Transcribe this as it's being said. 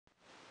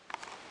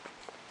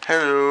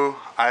Hello,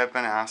 I've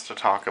been asked to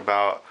talk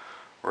about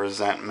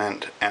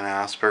resentment and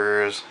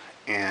Asperger's,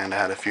 and I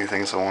had a few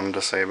things I wanted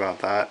to say about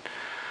that.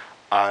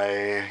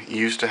 I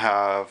used to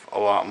have a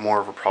lot more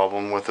of a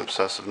problem with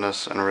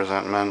obsessiveness and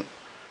resentment.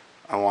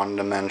 I wanted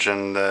to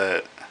mention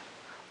that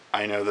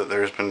I know that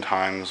there's been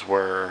times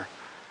where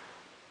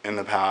in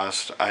the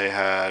past I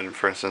had,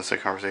 for instance, a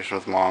conversation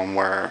with mom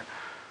where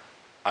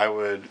I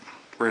would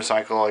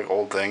recycle like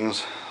old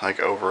things like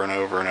over and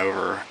over and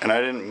over, and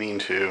I didn't mean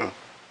to.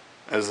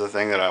 Is the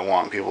thing that I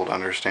want people to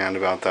understand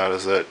about that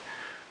is that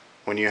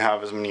when you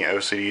have as many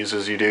OCDs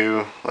as you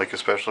do, like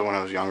especially when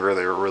I was younger,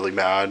 they were really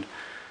bad.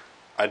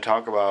 I'd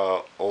talk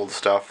about old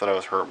stuff that I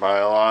was hurt by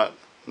a lot,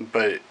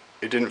 but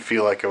it didn't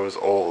feel like it was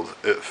old.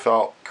 It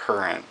felt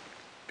current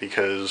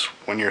because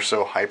when you're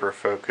so hyper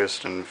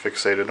focused and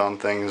fixated on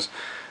things,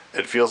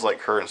 it feels like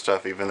current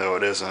stuff even though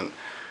it isn't.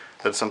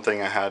 That's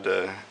something I had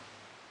to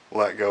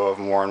let go of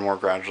more and more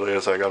gradually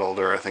as I got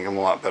older. I think I'm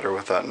a lot better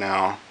with that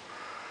now.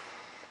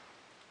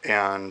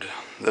 And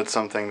that's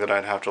something that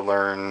I'd have to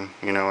learn,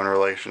 in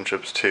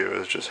relationships too,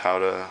 is just how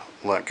to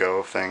let go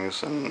of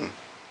things and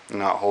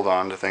not hold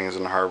on to things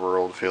and harbor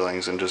old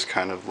feelings and just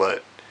kind of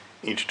let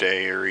each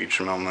day or each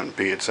moment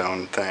be its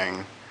own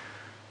thing.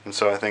 And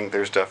so I think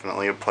there's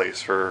definitely a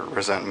place for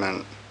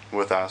resentment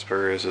with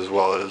Asperger's as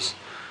well as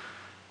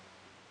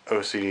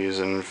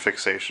OCDs and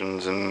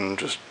fixations and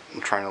just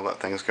trying to let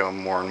things go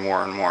more and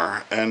more and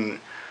more. And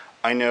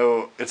I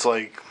know it's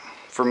like,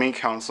 for me,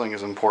 counseling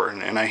is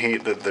important, and I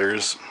hate that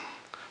there's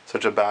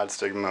such a bad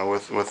stigma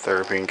with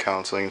therapy and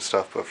counseling and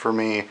stuff, but for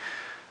me,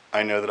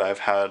 I know that I've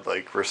had,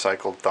 like,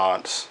 recycled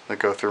thoughts that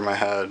go through my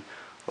head,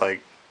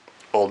 like,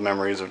 old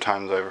memories of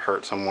times I've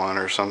hurt someone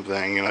or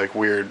something, and, like,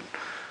 weird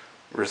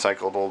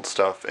recycled old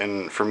stuff,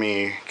 and for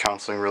me,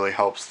 counseling really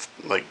helps,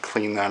 like,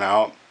 clean that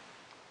out.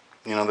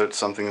 That's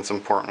something that's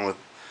important with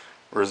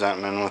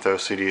resentment and with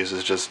OCDs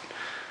is just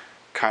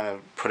kind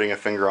of putting a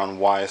finger on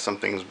why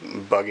something's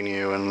bugging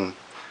you and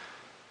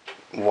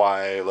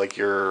why, like,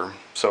 you're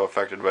so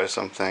affected by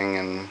something.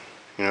 And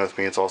with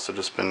me, it's also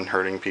just been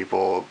hurting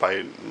people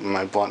by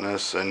my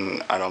bluntness,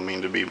 and I don't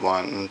mean to be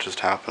blunt, and it just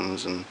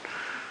happens. And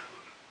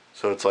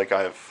so it's like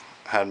I've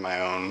had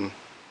my own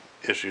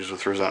issues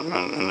with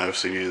resentment and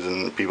OCDs,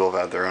 and people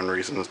have had their own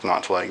reasons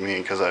not to like me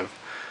because I've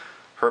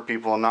hurt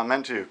people and not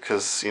meant to,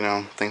 because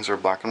things are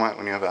black and white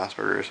when you have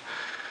Asperger's.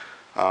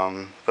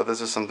 But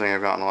this is something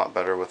I've gotten a lot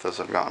better with as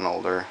I've gotten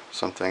older,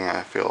 something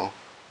I feel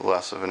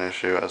less of an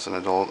issue as an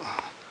adult.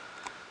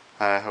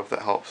 I hope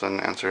that helps and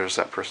answers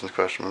that person's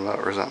question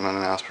about resentment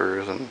and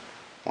Asperger's and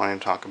wanting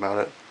to talk about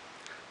it.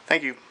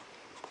 Thank you.